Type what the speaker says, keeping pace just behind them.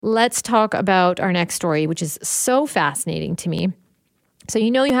Let's talk about our next story, which is so fascinating to me. So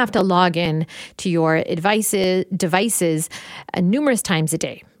you have to log in to your devices numerous times a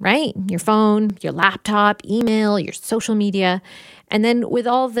day, right? Your phone, your laptop, email, your social media. And then with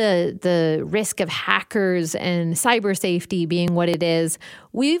all the risk of hackers and cyber safety being what it is,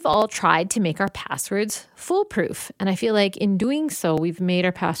 we've all tried to make our passwords foolproof. And I feel like in doing so, we've made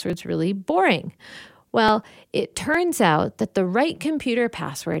our passwords really boring. Well, it turns out that the right computer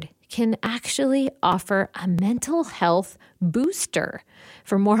password can actually offer a mental health booster.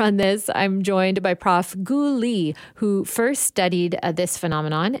 For more on this, I'm joined by Prof. Gu Li, who first studied this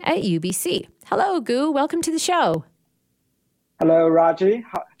phenomenon at UBC. Hello, Gu. Welcome to the show. Hello, Raji.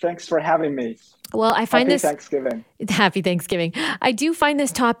 Thanks for having me. Well, I find Happy Thanksgiving. Happy Thanksgiving. I do find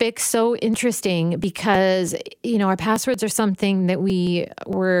this topic so interesting because, our passwords are something that we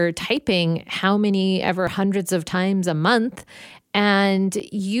were typing how many ever hundreds of times a month. And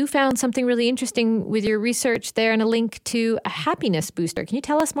you found something really interesting with your research there and a link to a happiness booster. Can you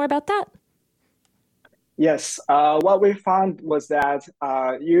tell us more about that? Yes. What we found was that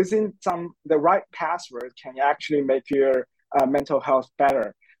using the right password can actually make your mental health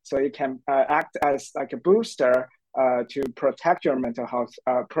better. So it can act as like a booster to protect your mental health,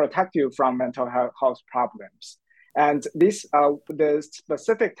 protect you from mental health problems. And the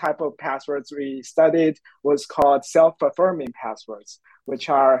specific type of passwords we studied was called self-affirming passwords, which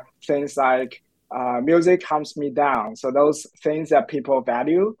are things like music calms me down. So those things that people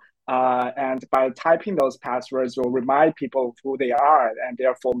value. And by typing those passwords will remind people who they are and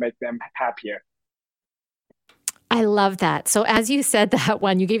therefore make them happier. I love that. So as you said that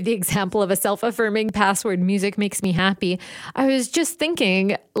one, you gave the example of a self-affirming password, music makes me happy. I was just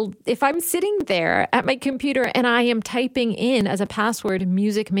thinking, if I'm sitting there at my computer and I am typing in as a password,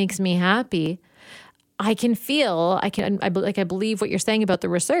 music makes me happy, I believe what you're saying about the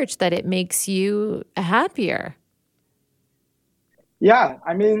research, that it makes you happier. Yeah,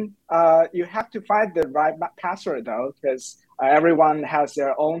 you have to find the right password though, because everyone has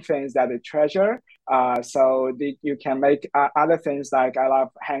their own things that they treasure. You can make other things like I love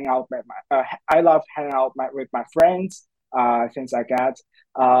hanging out with my friends, things like that.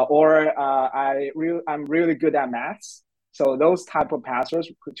 I'm really good at maths. So those type of passwords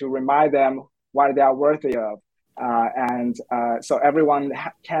to remind them what they are worthy of, so everyone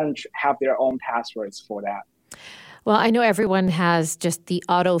can have their own passwords for that. Well, I know everyone has just the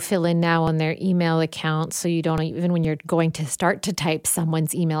auto fill in now on their email account. So you don't, even when you're going to start to type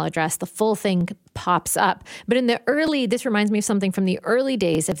someone's email address, the full thing pops up. But this reminds me of something from the early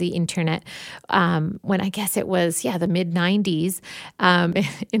days of the internet, when I guess it was, the mid-90s,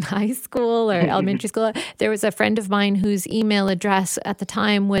 in high school or elementary school. There was a friend of mine whose email address at the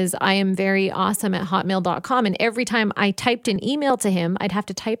time was iamveryawesome@hotmail.com. And every time I typed an email to him, I'd have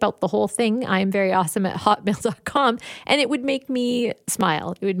to type out the whole thing, iamveryawesome@hotmail.com. And it would make me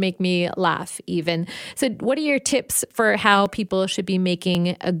smile. It would make me laugh even. So what are your tips for how people should be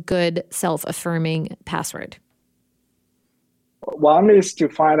making a good self-affirming password? One is to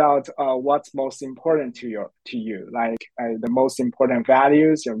find out what's most important to you, like the most important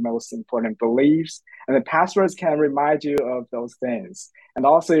values, your most important beliefs, and the passwords can remind you of those things. And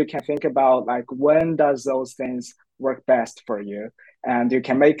also you can think about like when does those things work best for you, and you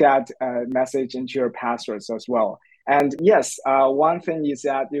can make that message into your passwords as well. And yes, one thing is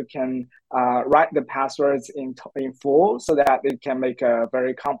that you can write the passwords in full so that it can make a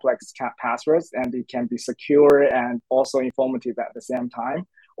very complex passwords and it can be secure and also informative at the same time.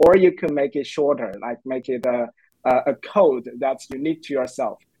 Or you can make it shorter, like make it a code that's unique to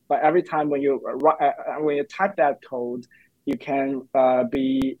yourself. But every time when you type that code, you can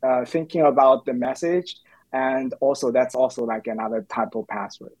be thinking about the message, and also that's also like another type of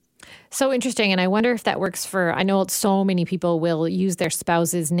password. So interesting. And I wonder if that works I know so many people will use their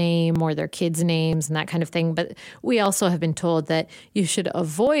spouse's name or their kids' names and that kind of thing. But we also have been told that you should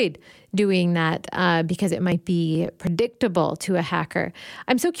avoid doing that because it might be predictable to a hacker.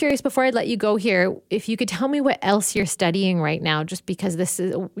 I'm so curious, before I let you go here, if you could tell me what else you're studying right now, just because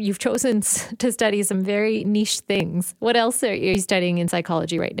you've chosen to study some very niche things. What else are you studying in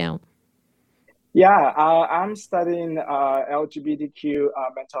psychology right now? Yeah, I'm studying LGBTQ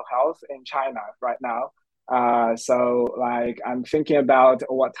mental health in China right now. So I'm thinking about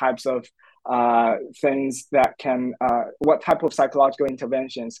what types of what type of psychological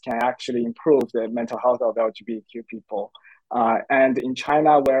interventions can actually improve the mental health of LGBTQ people. And in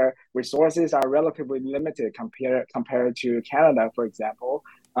China, where resources are relatively limited compared to Canada, for example,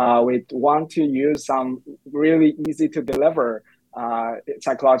 we want to use some really easy to deliver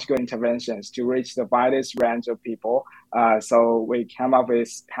psychological interventions to reach the widest range of people. So we came up with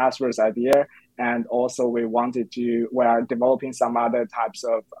passwords idea, and also we are developing some other types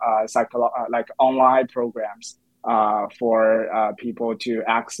of like online programs for people to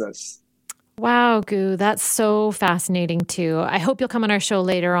access. Wow, Gu, that's so fascinating too. I hope you'll come on our show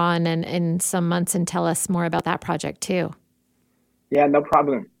later on and in some months and tell us more about that project too. Yeah, no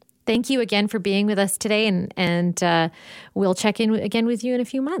problem. Thank you again for being with us today, and we'll check in again with you in a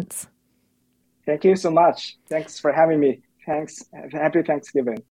few months. Thank you so much. Thanks for having me. Thanks. Happy Thanksgiving.